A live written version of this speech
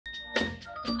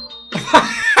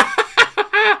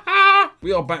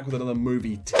We are back with another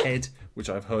movie, Ted, which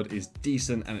I've heard is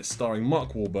decent, and it's starring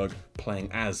Mark Wahlberg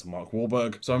playing as Mark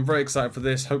Wahlberg. So I'm very excited for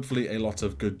this. Hopefully a lot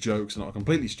of good jokes and not a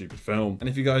completely stupid film. And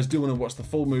if you guys do want to watch the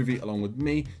full movie along with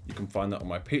me, you can find that on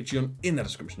my Patreon in the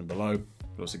description below.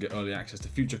 You'll also get early access to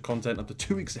future content up to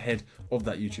 2 weeks ahead of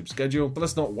that YouTube schedule. But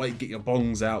let's not wait, get your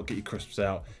bongs out, get your crisps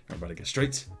out, and everybody get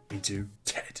straight into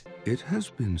Ted. It has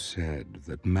been said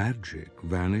that magic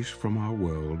vanished from our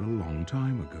world a long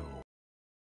time ago.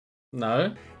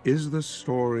 No. Is the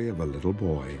story of a little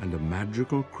boy and a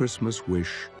magical Christmas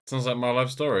wish. Sounds like my life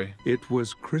story. It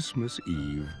was Christmas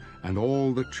Eve, and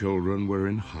all the children were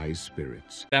in high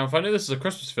spirits. Damn, if I knew this was a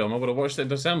Christmas film, I would have watched it in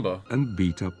December. And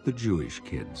beat up the Jewish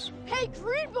kids. Hey,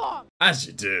 Greenbaum! As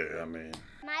you do, I mean.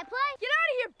 Can I play? Get out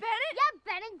of here, Bennett! Yeah,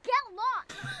 Bennett, get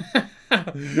lost!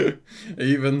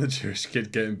 Even the Jewish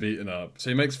kid getting beaten up. So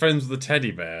he makes friends with the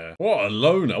teddy bear. What a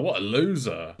loner, what a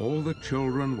loser. All the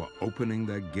children were opening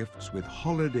their gifts with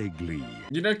holiday glee.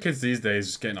 You know kids these days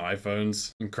just getting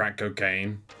iPhones and crack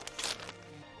cocaine.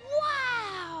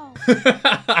 Wow!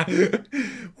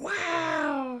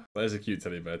 Wow! That is a cute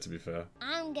teddy bear, to be fair.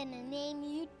 I'm gonna name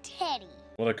you Teddy.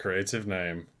 What a creative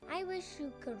name. I wish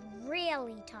you could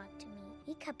really talk to me.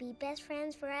 We could be best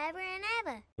friends forever and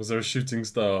ever. Was there a shooting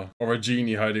star? Or a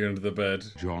genie hiding under the bed?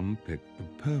 John picked the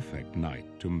perfect night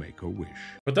to make a wish.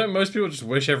 But don't most people just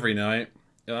wish every night?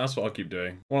 Yeah, that's what I'll keep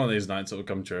doing. One of these nights it'll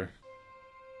come true.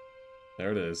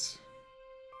 There it is.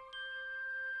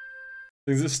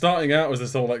 Things it's starting out as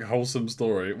this whole like wholesome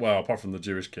story. Well, apart from the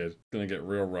Jewish kid. It's gonna get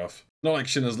real rough. Not like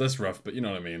Schindler's List rough, but you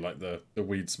know what I mean, like the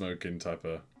weed smoking type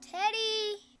of.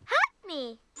 Teddy! Hurt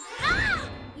me! Ah!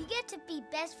 We get to be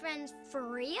best friends for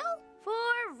real? For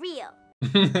real.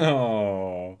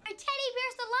 Oh. Our teddy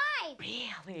bear's alive!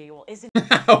 Really? Well, isn't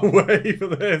I'll wait for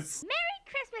this. Merry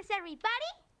Christmas,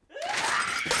 everybody!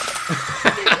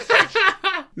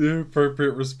 The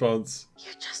appropriate response.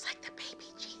 you're just like the baby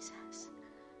Jesus?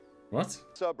 What?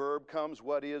 Suburb comes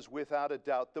what is, without a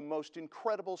doubt, the most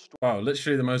incredible story. Wow,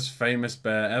 literally the most famous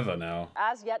bear ever now.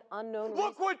 As yet unknown.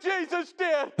 Look what Jesus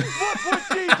did! Look what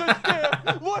Jesus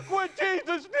did! Look what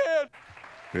Jesus did!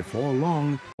 Before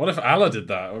long, What if Allah did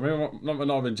that? I mean, not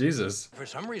have been Jesus. For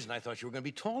some reason, I thought you were going to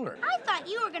be taller. I thought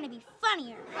you were gonna be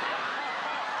funnier.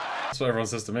 That's what everyone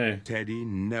says to me. Teddy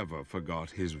never forgot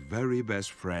his very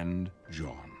best friend,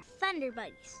 John. Thunder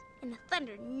buddies. And the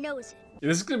thunder knows it. Yeah,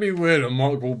 this is gonna be weird when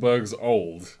Mark Wahlberg's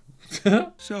old.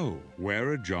 So, where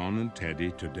are John and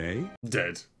Teddy today?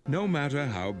 Dead. No matter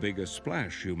how big a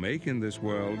splash you make in this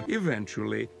world,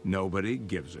 eventually nobody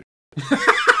gives a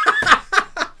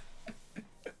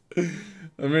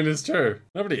I mean, it's true.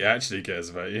 Nobody actually cares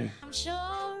about you. I'm sure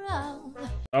of,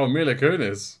 Oh, Mila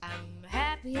Kunis. I'm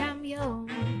happy I'm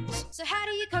yours. So how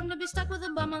do you come to be stuck with a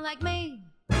bummer like me?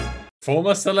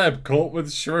 Former celeb caught with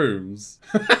shrooms.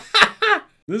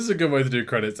 This is a good way to do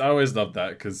credits. I always love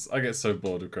that because I get so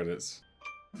bored of credits.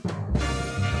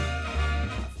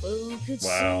 Who could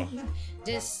Wow. see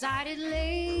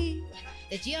decidedly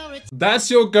that you're a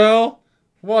That's your girl?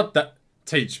 What the?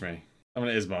 Teach me. I mean,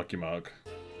 it is Marky Mark.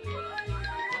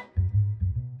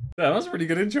 Yeah, that's a really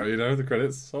good intro, you know, the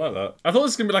credits. I like that. I thought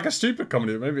this was going to be like a stupid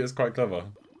comedy, but maybe it's quite clever.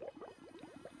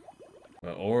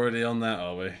 We're already on that,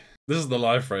 are we? This is the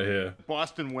life right here.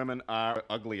 Boston women are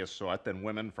uglier sort than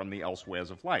women from the elsewheres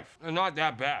of life. They're not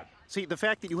that bad. See, the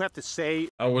fact that you have to say,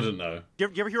 I wouldn't know. you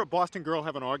ever hear a Boston girl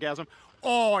have an orgasm?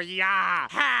 Oh, yeah,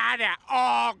 had it.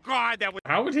 Oh, God, that was...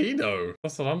 How would he know?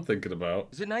 That's what I'm thinking about.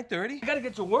 Is it 9:30? I gotta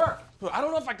get to work. I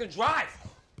don't know if I can drive.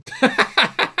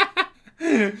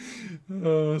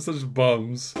 Oh, such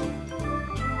bums.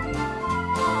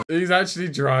 He's actually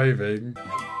driving.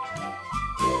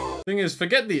 Thing is,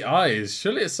 forget the eyes.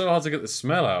 Surely it's so hard to get the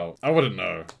smell out. I wouldn't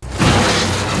know.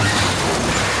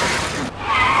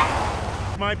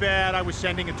 My bad, I was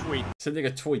sending a tweet. Sending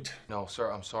a tweet. No, sir,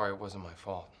 I'm sorry. It wasn't my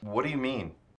fault. What do you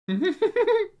mean?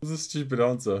 That's a stupid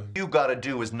answer. You gotta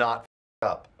do is not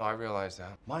up. I realize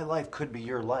that. My life could be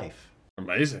your life.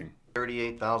 Amazing.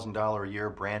 $38,000 a year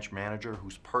branch manager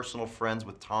who's personal friends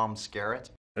with Tom Skerritt.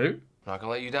 Who? Not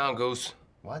gonna let you down, Goose.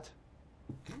 What?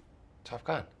 Top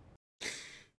Gun.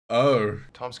 Oh.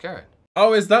 Tom Skerritt.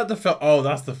 Oh, is that the film? Oh,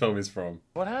 that's the film he's from.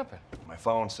 What happened? My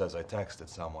phone says I texted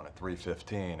someone at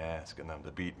 3:15 asking them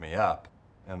to beat me up.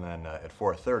 And then at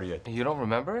 4:30, You don't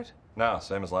remember it? No,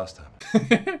 same as last time.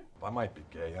 I might be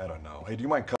gay, I don't know. Hey, do you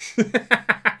mind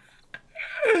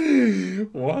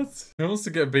What? Who wants to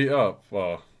get beat up?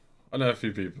 Well, I know a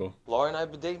few people. Laura and I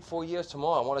have been dating 4 years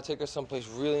tomorrow. I want to take her someplace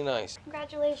really nice.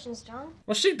 Congratulations, John.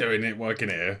 What's she doing it working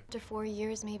here? After 4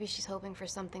 years, maybe she's hoping for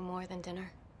something more than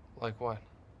dinner. Like what?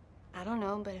 I don't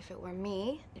know, but if it were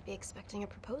me, I'd be expecting a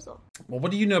proposal. Well, what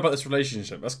do you know about this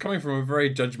relationship? That's coming from a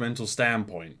very judgmental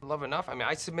standpoint. Love enough? I mean,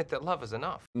 I submit that love is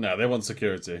enough. No, they want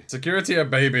security. Security or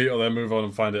baby, or they'll move on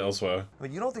and find it elsewhere.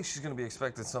 But you don't think she's gonna be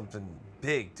expecting something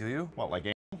big, do you? What, like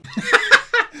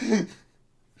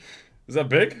Is that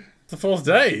big? It's the fourth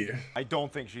date. I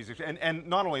don't think she's... And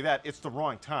not only that, it's the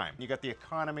wrong time. You got the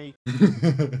economy.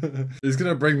 He's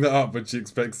gonna bring that up when she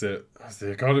expects it. That's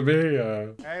the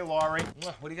economy. Hey, Laurie.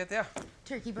 What do you get there?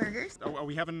 Turkey burgers? Are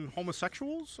we having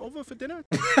homosexuals over for dinner?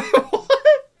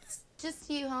 Just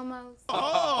you homos.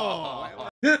 Oh!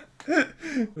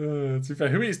 To be fair,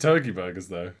 who eats turkey burgers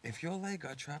though? If your leg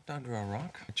got trapped under a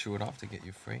rock, I'd chew it off to get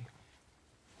you free.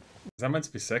 Is that meant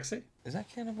to be sexy? Is that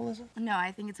cannibalism? No,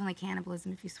 I think it's only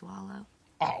cannibalism if you swallow.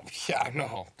 Oh, yeah,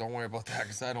 no. Don't worry about that,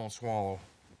 because I don't swallow.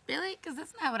 Really? Because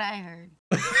that's not what I heard.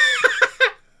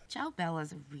 Ciao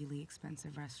Bella's a really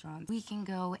expensive restaurant. We can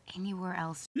go anywhere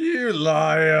else. You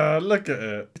liar! Look at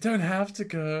it. You don't have to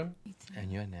go.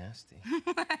 And you're nasty.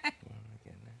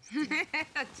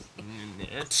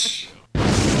 Nasty.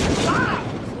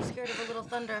 I'm so scared of a little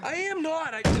thunder. I am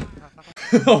not.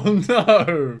 Oh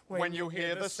no! When you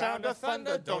hear the sound of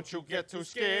thunder, don't you get too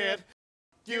scared.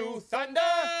 You thunder,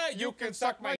 you can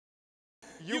suck my...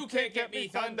 You can't get me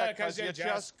thunder, cause you're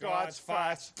just God's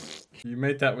farts. You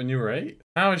made that when you were 8?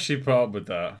 How has she put up with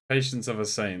that? Patience of a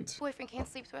saint. Boyfriend can't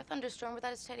sleep through a thunderstorm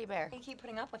without his teddy bear. You keep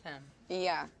putting up with him.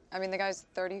 Yeah, I mean, the guy's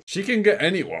 30. She can get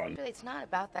anyone. Really, it's not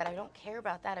about that. I don't care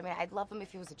about that. I mean, I'd love him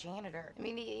if he was a janitor. I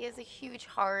mean, he has a huge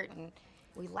heart and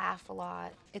we laugh a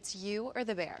lot. It's you or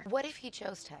the bear? What if he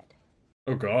chose Ted?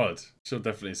 Oh god. She'll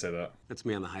definitely say that. That's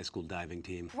me on the high school diving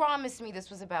team. Promise me this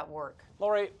was about work.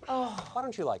 Laurie, why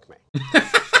don't you like me?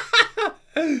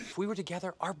 If we were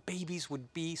together, our babies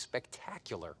would be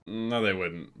spectacular. No, they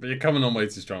wouldn't. But you're coming on way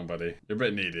too strong, buddy. You're a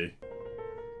bit needy.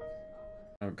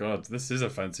 Oh god, this is a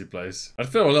fancy place. I'd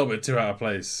feel a little bit too out of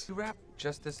place. You wrap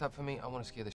just this up for me? I want to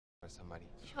scare the shit out of somebody.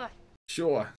 Sure.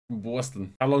 Sure.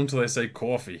 Boston. How long till they say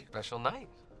coffee? Special night.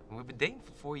 We've been dating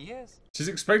for 4 years. She's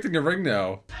expecting a ring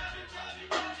now.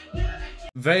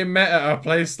 They met at a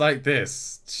place like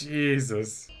this.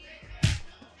 Jesus.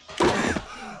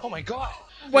 Oh my god.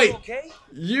 Wait, You okay?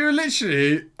 you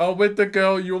literally are with the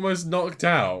girl you almost knocked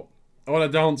out on a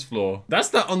dance floor. That's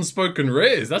that unspoken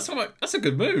riz. That's a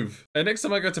good move. And next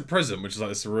time I go to prison, which is like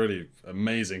this really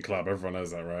amazing club, everyone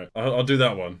knows that, right? I'll do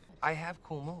that one. I have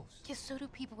cool moves. Yeah, so do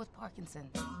people with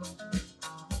Parkinson's.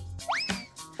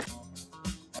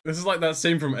 This is like that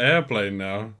scene from Airplane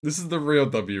now. This is the real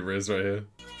W Riz right here.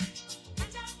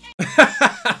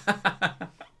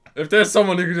 If there's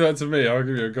someone who can do that to me, I'll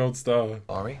give you a gold star.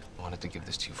 Laurie, I wanted to give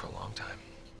this to you for a long time.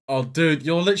 Oh, dude,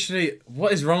 you're literally...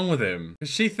 What is wrong with him?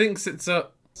 She thinks it's a...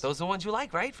 Those are the ones you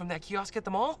like, right? From that kiosk at the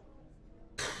mall?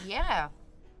 Yeah.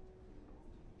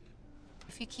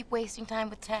 If you keep wasting time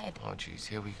with Ted. Oh, jeez,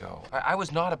 here we go. I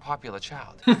was not a popular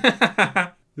child.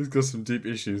 He's got some deep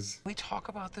issues. Can we talk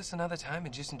about this another time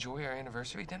and just enjoy our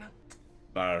anniversary dinner?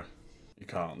 No, you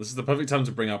can't. This is the perfect time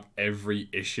to bring up every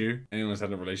issue. Anyone who's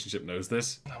had a relationship knows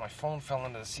this. No, my phone fell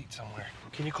under the seat somewhere.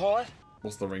 Can you call it?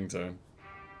 What's the ringtone?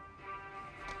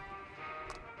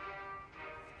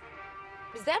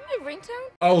 Is that my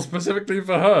ringtone? Oh, specifically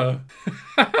for her.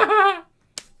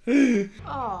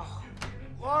 Oh.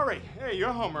 Laurie, hey,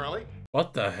 you're home early.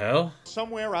 What the hell?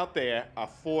 Somewhere out there are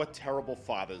 4 terrible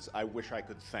fathers I wish I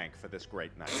could thank for this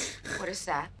great night. What is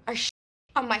that? I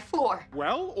on my floor.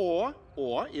 Well,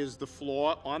 or is the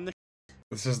floor on the...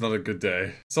 This is not a good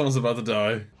day. Someone's about to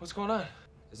die. What's going on?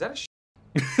 Is that a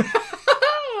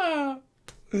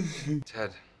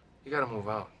Ted, you gotta move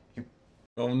out.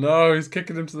 Oh no, he's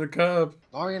kicking him to the curb.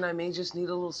 Laurie and I may just need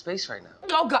a little space right now.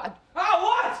 Oh, God. Ah,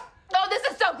 what? Oh, this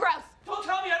is so gross. Don't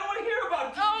tell me. I don't want to hear about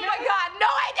it. Oh, my God. No,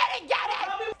 I didn't get it.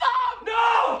 Stop.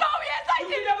 No! No, yes, I You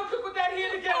did. can never cook with that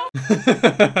hand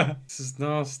again. This is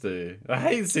nasty. I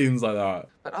hate scenes like that.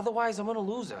 But otherwise, I'm gonna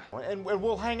lose her. And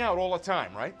we'll hang out all the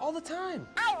time, right? All the time.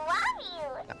 I love you.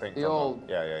 I think The old...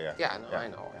 Yeah. Yeah, no, I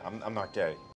know. I'm not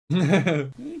gay.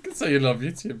 You can say you love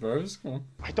you to your bros. Come on.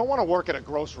 I don't want to work at a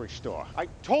grocery store. I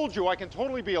told you I can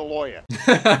totally be a lawyer.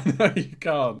 No, you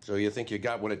can't. So you think you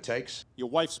got what it takes? Your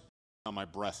wife's on my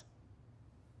breath.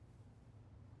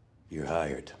 You're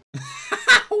hired.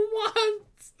 What?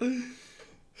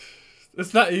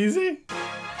 It's that easy?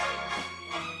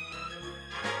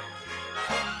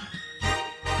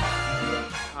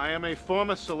 I am a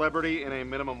former celebrity in a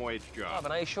minimum wage job.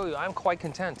 But I assure you, I'm quite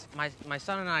content. My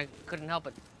son and I couldn't help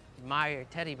but admire your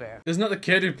teddy bear. Isn't that the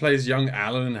kid who plays young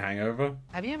Alan in Hangover?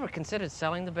 Have you ever considered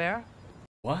selling the bear?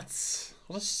 What?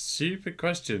 What a stupid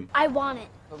question. I want it.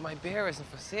 But my bear isn't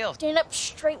for sale. Stand up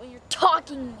straight when you're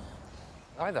talking to me.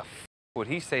 Why the f would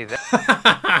he say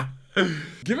that?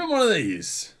 Give him one of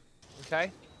these.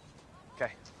 Okay.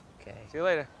 Okay. Okay. See you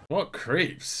later. What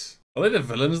creeps? Are they the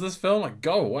villains of this film? Like,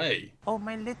 go away. Oh,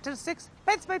 my little six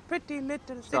pets, my pretty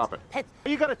little six Stop it. pets.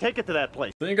 You gotta take it to that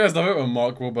place. Don't you guys love it when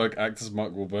Mark Wahlberg acts as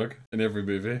Mark Wahlberg in every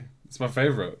movie? It's my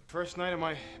favorite. First night of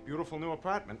my beautiful new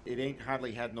apartment. It ain't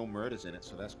hardly had no murders in it,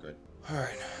 so that's good.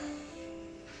 Alright.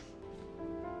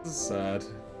 This is sad.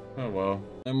 Oh well.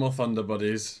 No more Thunder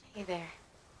buddies. Hey there.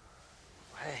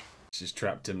 Hey. She's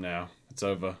trapped him now. It's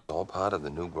over. All part of the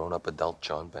new grown-up adult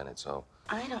John Bennett, so...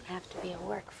 I don't have to be at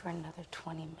work for another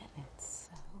 20 minutes,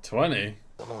 so... 20?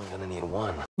 I'm only gonna need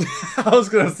one. I was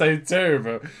gonna say 2,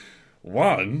 but...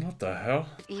 1? What the hell?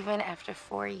 Even after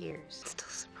 4 years, it still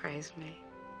surprised me.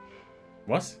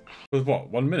 What? With what?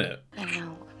 1 minute? I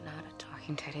know I'm not a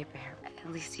talking teddy bear.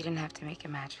 At least you didn't have to make a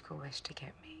magical wish to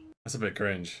get me. That's a bit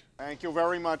cringe. Thank you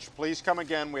very much. Please come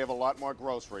again. We have a lot more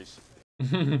groceries.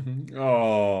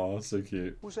 Oh, so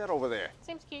cute. Who's that over there?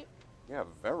 Seems cute. Yeah,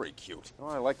 very cute. You know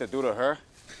what I like to do to her?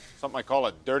 Something I call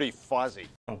a dirty fuzzy.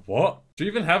 A what? Do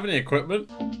you even have any equipment?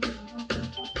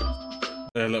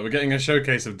 Yeah, look, we're getting a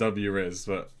showcase of W Riz,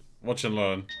 but watch and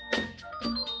learn.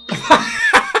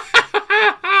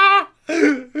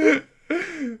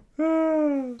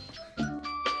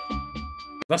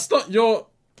 That's not your...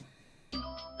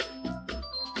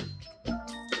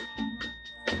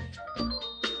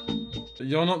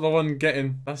 You're not the one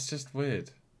getting... That's just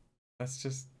weird. That's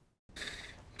just...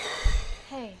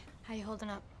 Hey, how you holding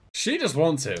up? She just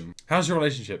wants him. How's your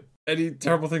relationship? Any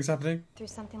terrible things happening? Through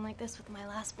something like this with my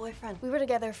last boyfriend. We were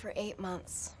together for 8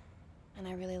 months, and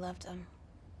I really loved him.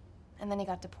 And then he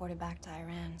got deported back to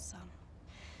Iran, so...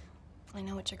 I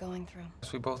know what you're going through.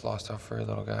 We both lost our furry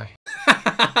little guy.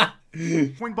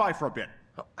 Swing by for a bit.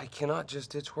 Oh, I cannot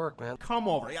just ditch work, man. Come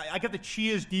over. I got the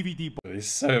Cheers DVD.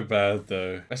 He's so bad,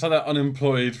 though. I saw that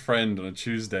unemployed friend on a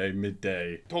Tuesday,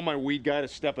 midday. Told my weed guy to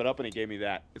step it up, and he gave me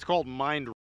that. It's called Mind.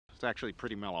 It's actually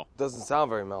pretty mellow. Doesn't sound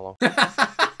very mellow. That's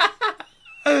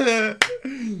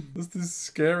the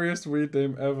scariest weed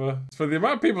name ever. For the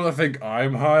amount of people that think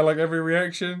I'm high like every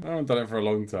reaction, I haven't done it for a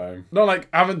long time. Not like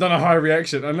I haven't done a high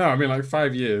reaction. I know, I mean like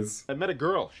 5 years. I met a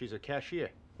girl. She's a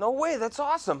cashier. No way, that's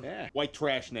awesome. Yeah. White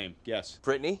trash name. Guess.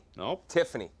 Brittany? Nope.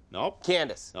 Tiffany? Nope.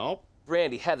 Candace? Nope.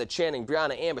 Brandy, Heather, Channing,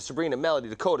 Brianna, Amber, Sabrina, Melody,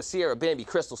 Dakota, Sierra, Bambi,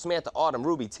 Crystal, Samantha, Autumn,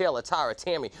 Ruby, Taylor, Tara,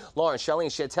 Tammy, Lauren, Charlene,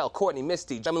 Chantel, Courtney,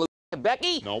 Misty, Emily,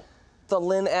 Becky? Nope. The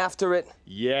Lynn after it?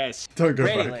 Yes. Don't go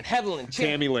Brandy back. Lynn, Heatherlyn,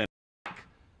 Tammy Lynn.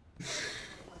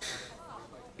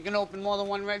 You can open more than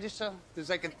one register? There's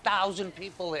like 1,000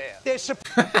 people here. There's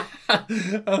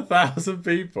 1,000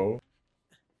 people.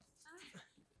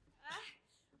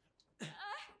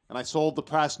 And I sold the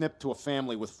parsnip to a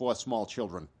family with 4 small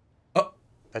children. Oh.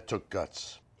 That took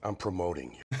guts. I'm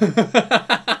promoting you.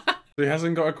 He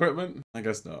hasn't got equipment? I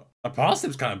guess not. A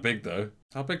parsnip's kind of big, though.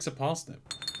 How big's a parsnip?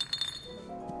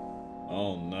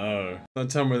 Oh, no. Don't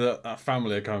tell me that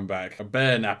family are coming back. A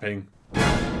bear napping.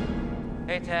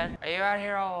 Hey, Ted, are you out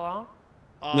here all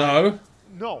alone? No.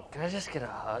 No. Can I just get a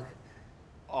hug?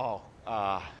 Oh,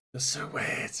 That's so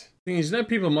weird. Thing is, you know,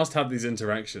 people must have these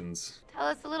interactions. Tell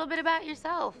us a little bit about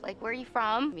yourself. Like, where are you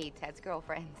from? Meet Ted's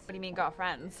girlfriends. What do you mean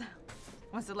girlfriends?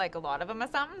 Was it like a lot of them or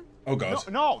something? Oh,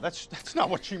 God. no, that's not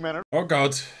what she meant. Oh,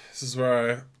 God. This is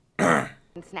where And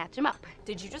snatch him up.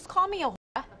 Did you just call me a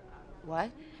whore?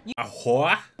 What? a whore?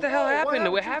 What the hell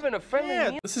happened? We're having a friendly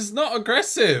meal. This is not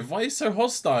aggressive. Why are you so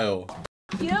hostile?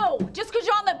 Yo, just because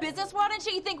you're on the business world and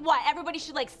shit, you think what? Everybody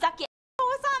should like suck it or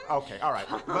something? Okay, all right.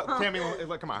 Tammy,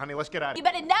 come on, honey, let's get out of You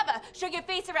here. better never show your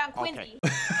face around Quincy.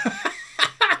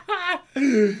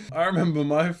 I remember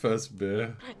my first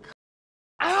beer.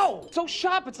 Ow! So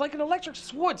sharp, it's like an electric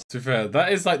sword. To be fair,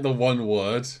 that is like the one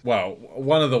word, well,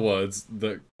 one of the words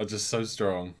that are just so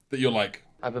strong that you're like...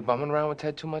 I've been bumming around with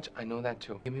Ted too much. I know that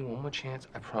too. Give me one more chance.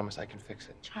 I promise I can fix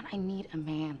it. John, I need a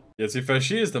man. Yeah, to be fair,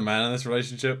 she is the man in this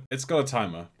relationship. It's got a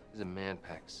timer. This is a man,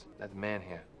 Pex. That's a man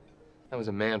here. That was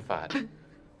a man fight.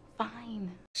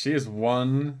 Fine. She is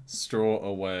one straw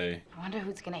away. I wonder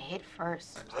who's gonna hit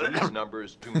first. These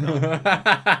numbers do not.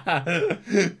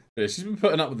 Yeah, she's been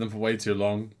putting up with them for way too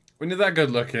long. When you're that good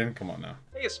looking, come on now.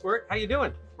 Hey, Squirt, how you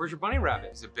doing? Where's your bunny rabbit?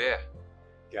 It's a bear.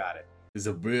 Got it. It's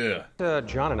a beer.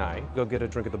 John and I go get a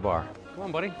drink at the bar. Come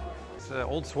on, buddy. It's an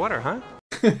old sweater, huh?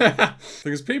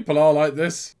 Because people are like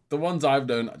this. The ones I've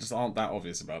known just aren't that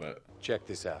obvious about it. Check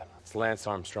this out. It's Lance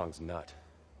Armstrong's nut.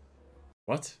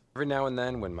 What? Every now and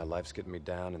then, when my life's getting me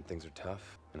down and things are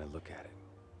tough, and I look at it,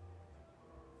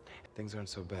 things aren't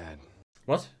so bad.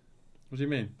 What? What do you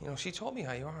mean? You know, she told me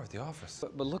how you are at the office.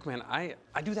 But look, man, I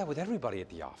do that with everybody at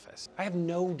the office. I have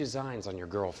no designs on your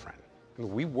girlfriend. I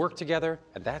We work together,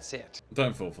 and that's it.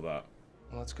 Don't fall for that.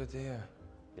 Well, that's good to hear.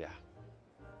 Yeah.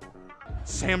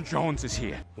 Sam Jones is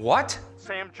here. What?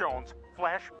 Sam Jones,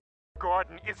 Flash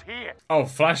Gordon is here. Oh,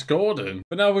 Flash Gordon.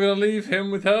 But now we're gonna leave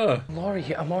him with her.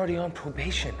 Laurie, I'm already on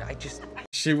probation.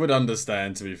 She would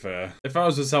understand, to be fair. If I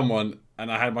was with someone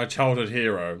and I had my childhood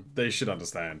hero, they should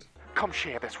understand. Come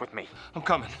share this with me. I'm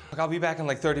coming. Look, I'll be back in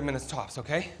like 30 minutes tops,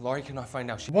 okay? Laurie cannot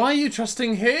find out. Why are you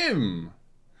trusting him?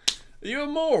 Are you a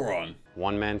moron?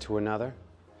 One man to another,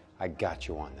 I got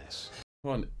you on this.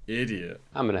 What an idiot.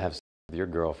 I'm gonna have sex with your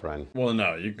girlfriend. Well,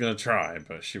 no, you're gonna try,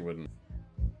 but she wouldn't.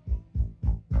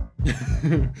 This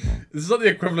is not the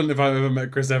equivalent if I've ever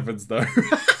met Chris Evans, though.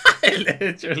 It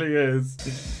literally is.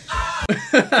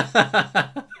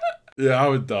 Yeah, I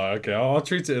would die. Okay, I'll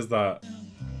treat it as that.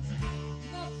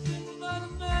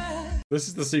 This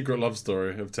is the secret love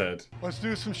story of Ted. Let's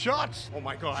do some shots. Oh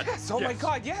my God. Yes, oh my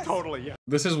God, yes. Totally, yes.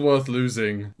 This is worth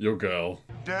losing your girl.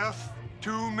 Death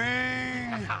to me.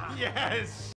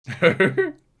 Yes.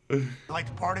 Like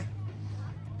to party?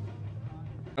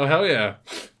 Oh, hell yeah.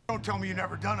 Don't tell me you've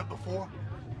never done it before.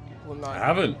 Well, not. I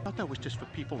haven't. I thought that was just for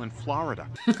people in Florida.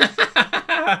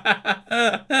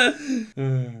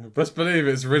 Best believe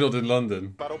it's riddled in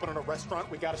London. About opening a restaurant,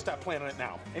 we gotta start planning it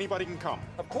now. Anybody can come.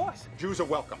 Of course. Jews are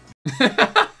welcome.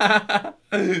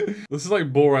 This is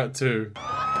like Borat 2.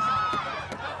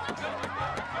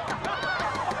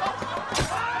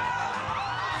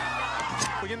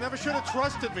 Well, you never should have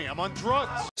trusted me. I'm on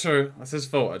drugs. True, that's his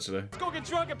fault, actually. Let's go get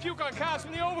drunk and puke on cars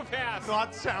from the overpass.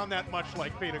 Not sound that much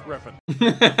like Peter Griffin.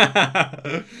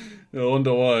 I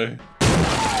wonder why.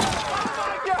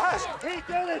 Yes, he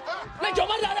did it.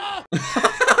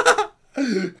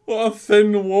 What a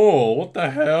thin wall, what the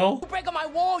hell? You breaking my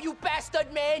wall, you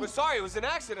bastard man! We're sorry, it was an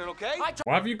accident, okay?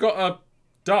 Why have you got a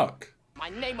duck? My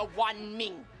name is Wan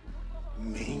Ming.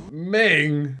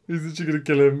 Ming? He's literally gonna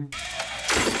kill him.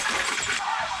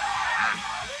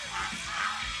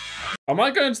 Am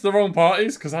I going to the wrong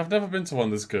parties? Because I've never been to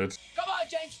one this good. Come on,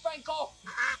 James Franco!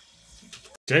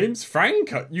 James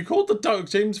Franco? You called the duck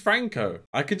James Franco?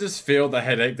 I can just feel the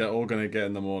headache they're all gonna get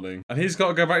in the morning. And he's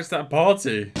gotta go back to that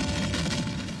party.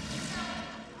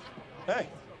 Hey.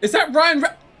 Is that Ryan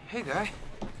Hey, Dad. Hey,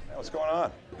 what's going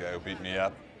on? The guy who beat me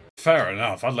up. Fair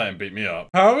enough, I'd let him beat me up.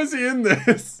 How is he in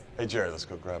this? Hey, Jerry, let's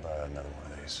go grab another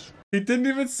one of these. He didn't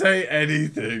even say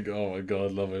anything. Oh my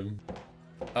god, love him.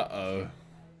 Uh-oh.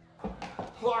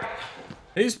 Laurie.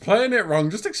 He's playing it wrong.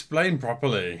 Just explain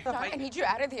properly. I need you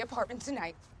out of the apartment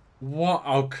tonight. What?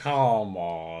 Oh, come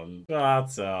on.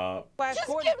 Shut up. Just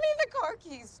give me the car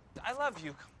keys. I love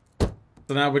you.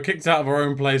 So now we're kicked out of our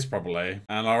own place, probably,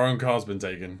 and our own car's been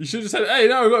taken. You should have said, hey,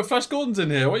 no, look, Flash Gordon's in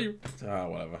here. What are you... Ah,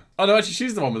 whatever. Oh, no, actually,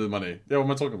 she's the one with the money. Yeah, what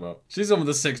am I talking about? She's the one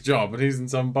with the 6th job, and he's in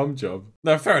some bum job.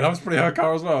 No, fair enough. It's pretty her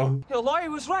car as well. Yo, Laurie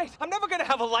was right. I'm never gonna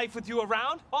have a life with you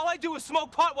around. All I do is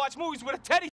smoke pot, watch movies with a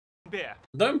teddy bear.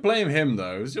 Don't blame him,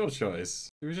 though. It was your choice.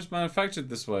 He was just manufactured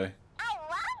this way. I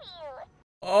love you.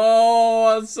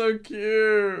 Oh, that's so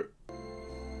cute.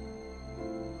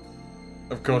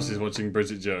 Of course he's watching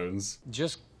Bridget Jones.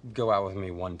 Just go out with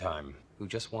me one time. Who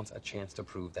just wants a chance to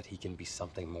prove that he can be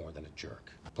something more than a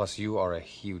jerk. Plus, you are a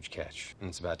huge catch, and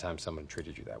it's about time someone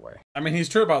treated you that way. I mean, he's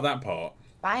true about that part.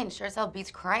 Fine, sure as hell beats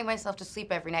crying myself to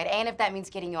sleep every night, and if that means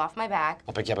getting you off my back.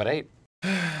 I'll pick you up at 8.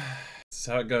 That's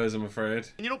how it goes, I'm afraid.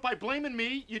 And you know, by blaming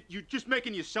me, you're just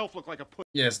making yourself look like a pussy.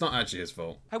 Yeah, it's not actually his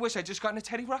fault. I wish I'd just gotten a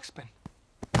Teddy Ruxpin.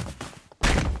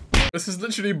 This is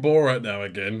literally Borat now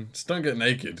again. Just don't get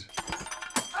naked.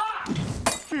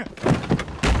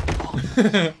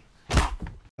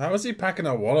 How is he packing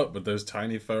a wallet with those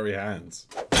tiny furry hands?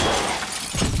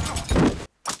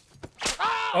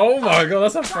 Oh my god,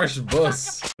 that's a fresh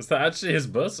bus. Is that actually his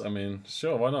bus? I mean,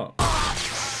 sure, why not?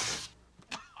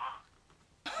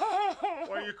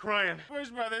 Why are you crying?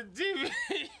 Where's my TV?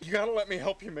 You gotta let me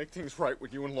help you make things right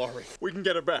with you and Laurie. We can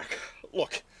get her back.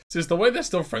 Look. See, it's the way they're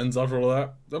still friends after all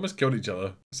that. They almost killed each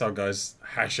other. That's how guys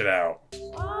hash it out.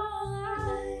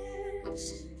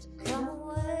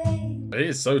 He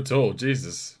is so tall,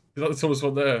 Jesus. He's like the tallest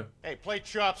one there. Hey, play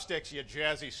chopsticks, you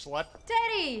jazzy slut.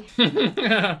 Teddy!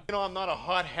 You know, I'm not a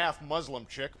hot half Muslim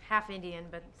chick. Half Indian,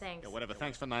 but thanks. Yeah, whatever,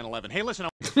 thanks for 9/11. Hey, listen,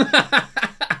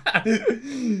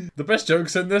 The best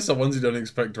jokes in this are ones you don't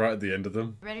expect right at the end of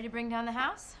them. Ready to bring down the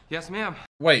house? Yes, ma'am.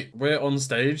 Wait, we're on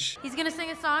stage? He's gonna sing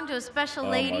a song to a special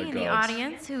lady in the God.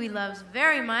 audience who he loves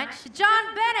very much,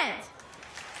 John Bennett!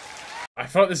 I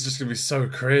feel like this is just gonna be so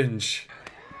cringe.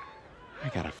 I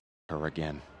gotta f her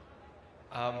again.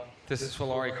 This is for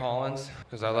Laurie Collins,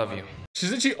 because I love you.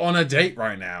 She's actually on a date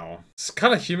right now. It's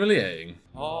kind of humiliating.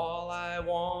 All I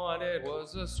wanted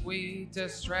was a sweet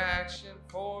distraction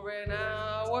for an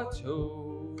hour or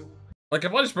two. Like,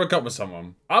 if I just broke up with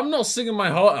someone, I'm not singing my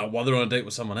heart out while they're on a date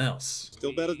with someone else.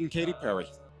 Still better than Katy Perry.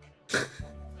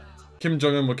 Kim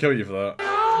Jong-un will kill you for that.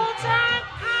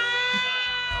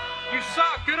 You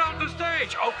suck! Get off the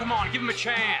stage! Oh, come on, give him a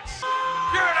chance.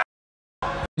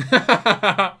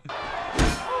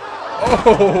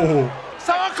 Oh!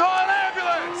 Someone call an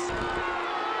ambulance!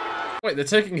 Wait, they're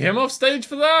taking him off stage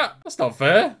for that? That's not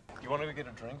fair. You want to get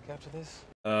a drink after this?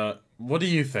 What do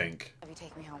you think? Have you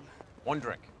take me home? One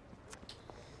drink.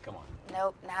 Come on.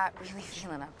 Nope, not really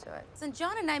feeling up to it. Listen,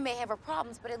 John and I may have our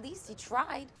problems, but at least he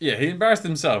tried. Yeah, he embarrassed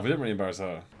himself. He didn't really embarrass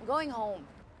her. I'm going home.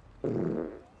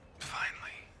 Finally.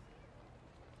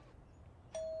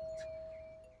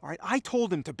 All right, I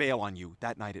told him to bail on you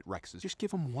that night at Rex's. Just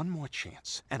give him one more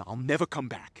chance, and I'll never come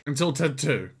back. Until Ted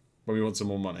 2, when we want some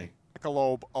more money.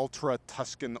 Michelob Ultra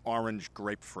Tuscan Orange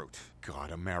Grapefruit.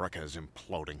 God, America is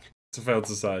imploding. It's a failed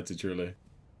society, truly.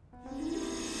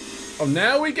 Oh,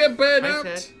 now we get bailed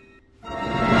out?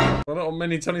 A little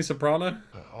mini Tony Soprano?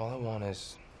 All I want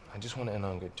is, I just want to end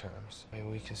on good terms. Maybe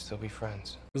we can still be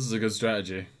friends. This is a good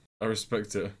strategy. I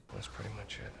respect it. That's pretty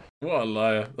much it. What a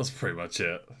liar. That's pretty much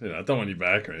it. You know, I don't want you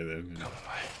back or anything.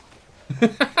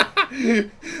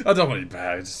 I don't want you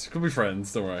back. Just could be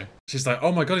friends, don't worry. She's like,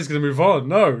 oh my god, he's gonna move on.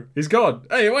 No, he's gone.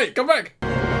 Hey, wait, come back.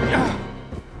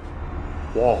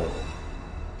 Whoa.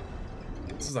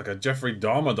 This is like a Jeffrey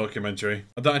Dahmer documentary.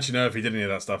 I don't actually know if he did any of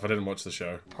that stuff. I didn't watch the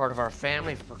show. Part of our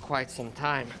family for quite some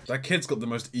time. That kid's got the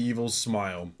most evil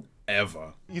smile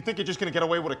ever. You think you're just gonna get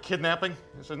away with a kidnapping?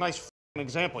 It's a nice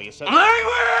example, you said.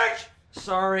 Language!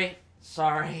 Sorry.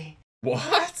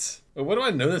 What? Where do I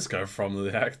know this guy from,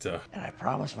 the actor? And I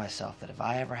promised myself that if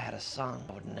I ever had a son,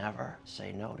 I would never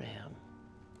say no to him.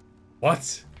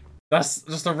 What? That's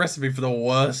just a recipe for the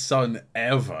worst son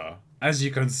ever. As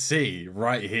you can see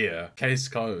right here. Case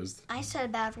closed. I said a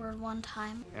bad word one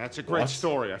time. That's a great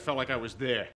story. I felt like I was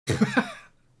there.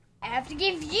 I have to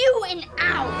give you an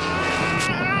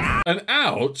ouch. An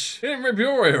ouch? He didn't rip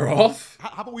your ear off.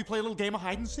 How about we play a little game of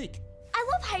hide and seek? I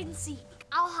love hide and seek.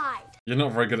 I'll hide. You're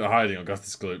not very good at hiding,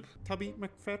 Augustus Gloop. Tubby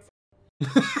McFat.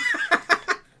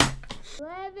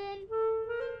 11,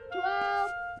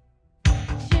 12.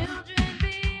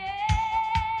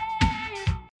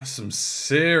 That's some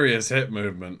serious hip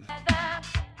movement. I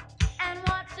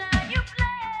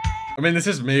mean, this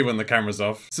is me when the camera's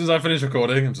off. As soon as I finish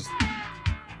recording, I'm just...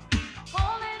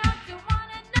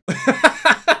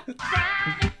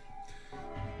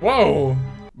 Whoa!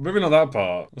 Maybe not that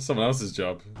part. That's someone else's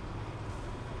job.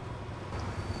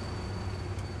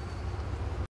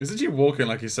 He's actually walking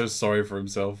like he's so sorry for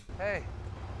himself. Hey.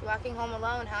 Walking home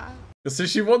alone, huh? So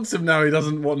she wants him now, he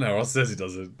doesn't want her, or says he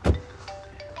doesn't.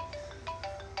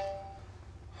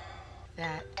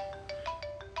 That.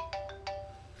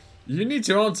 You need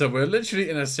to answer, we're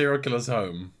literally in a serial killer's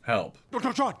home. Help. No,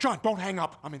 John, don't hang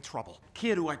up. I'm in trouble.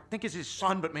 Kid who I think is his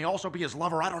son, but may also be his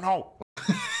lover, I don't know.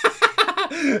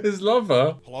 His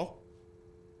lover? Hello?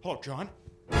 Hello, John?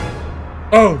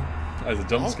 Oh! That was a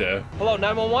jump scare. Hello,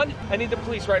 911? I need the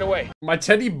police right away. My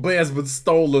teddy bear's been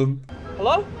stolen.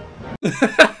 Hello?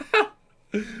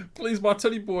 Please, my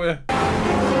teddy boy.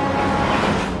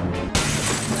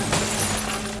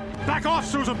 Back off,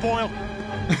 Susan Boyle!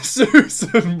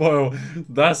 Susan Boyle.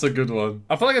 That's a good one.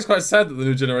 I feel like it's quite sad that the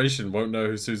new generation won't know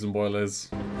who Susan Boyle is.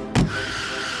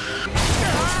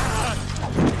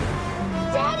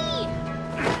 Daddy!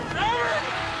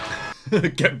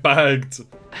 Get bagged.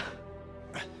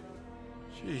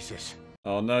 Jesus.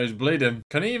 Oh no, he's bleeding.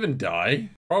 Can he even die?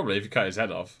 Probably if you cut his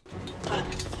head off.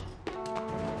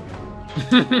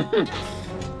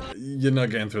 You're not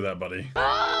getting through that, buddy.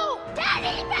 Oh,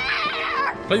 Teddy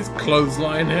bear! Please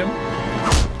clothesline him.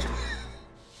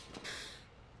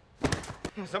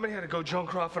 Somebody had to go Joan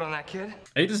Crawford on that kid.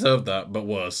 He deserved that, but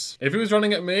worse. If he was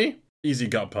running at me, easy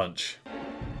gut punch.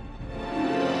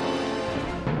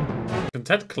 Can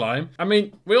Ted climb? I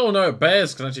mean, we all know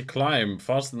bears can actually climb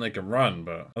faster than they can run,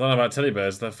 but I don't know about teddy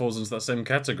bears, that falls into that same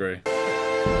category.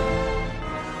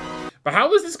 But how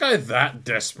was this guy that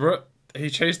desperate? He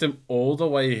chased him all the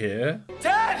way here?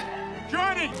 Ted!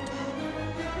 Johnny!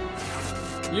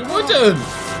 You wouldn't!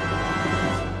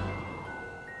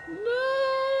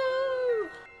 No!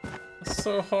 That's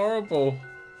so horrible.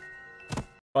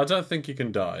 I don't think he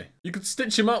can die. You could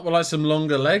stitch him up with like some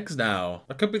longer legs now.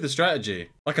 That could be the strategy.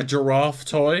 Like a giraffe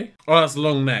toy. Oh, that's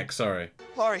long neck, sorry.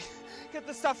 Laurie, get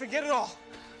the stuff and get it all.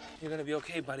 You're gonna be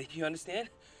okay, buddy. You understand?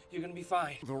 You're gonna be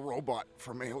fine. The robot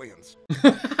from Aliens.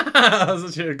 That's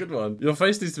actually a good one. Your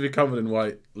face needs to be covered in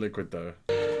white liquid, though.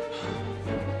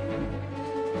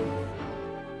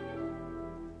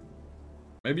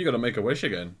 Maybe you gotta make a wish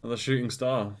again. Another shooting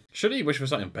star. Should he wish for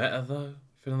something better, though?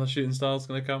 If another shooting star's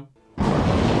gonna come?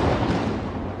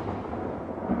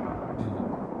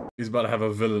 He's about to have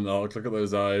a villain arc. Look at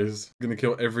those eyes. Gonna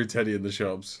kill every teddy in the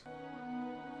shops.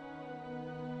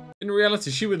 In reality,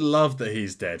 she would love that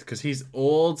he's dead, because he's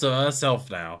all to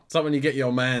herself now. It's like when you get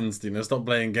your mans to, stop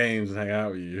playing games and hang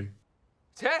out with you.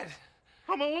 Ted!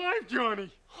 I'm alive,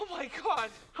 Johnny. Oh my God!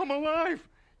 I'm alive.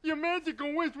 Your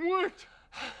magical wish worked.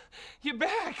 You're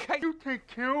back! You take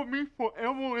care of me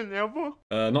forever and ever?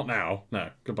 Not now. No.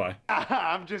 Goodbye.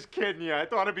 I'm just kidding you. I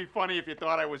thought it'd be funny if you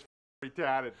thought I was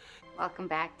retarded. Welcome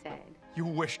back, Ted. You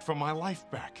wished for my life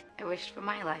back. I wished for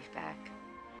my life back.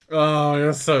 Oh,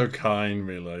 you're so kind,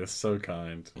 Mila. You're so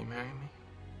kind. You marry me?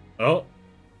 Oh.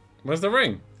 Where's the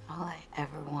ring? All I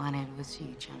ever wanted was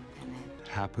you jump in it.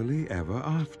 Happily ever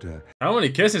after. How many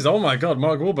kisses? Oh my God.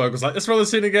 Mark Wahlberg was like, let's roll the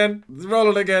scene again. Let's roll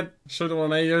it again. Showed him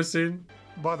on an AO scene.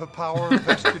 By the power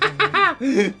vested in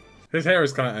me. His hair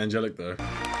is kind of angelic, though.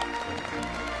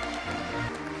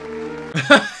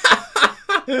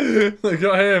 Look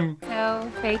at him.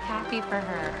 So fake happy for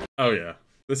her. Oh yeah.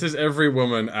 This is every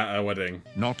woman at a wedding.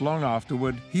 Not long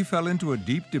afterward, he fell into a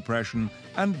deep depression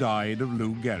and died of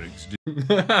Lou Gehrig's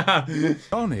disease.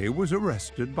 Johnny was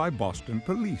arrested by Boston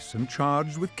police and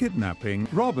charged with kidnapping.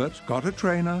 Robert got a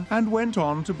trainer and went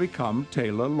on to become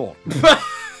Taylor Lawton.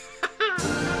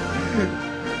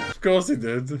 Of course he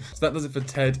did. So that does it for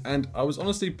Ted, and I was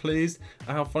honestly pleased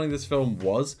at how funny this film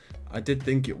was. I did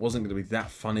think it wasn't going to be that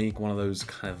funny, one of those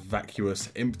kind of vacuous,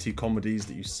 empty comedies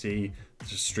that you see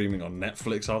just streaming on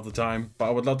Netflix half the time. But I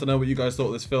would love to know what you guys thought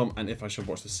of this film and if I should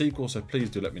watch the sequel, so please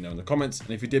do let me know in the comments. And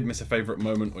if you did miss a favourite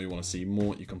moment or you want to see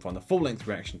more, you can find the full-length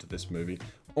reaction to this movie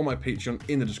on my Patreon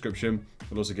in the description.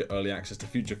 You'll also get early access to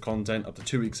future content up to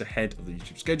 2 weeks ahead of the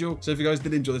YouTube schedule. So if you guys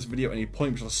did enjoy this video at any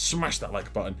point, be sure to smash that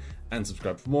like button and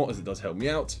subscribe for more, as it does help me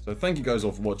out. So thank you guys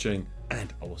all for watching,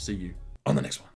 and I will see you on the next one.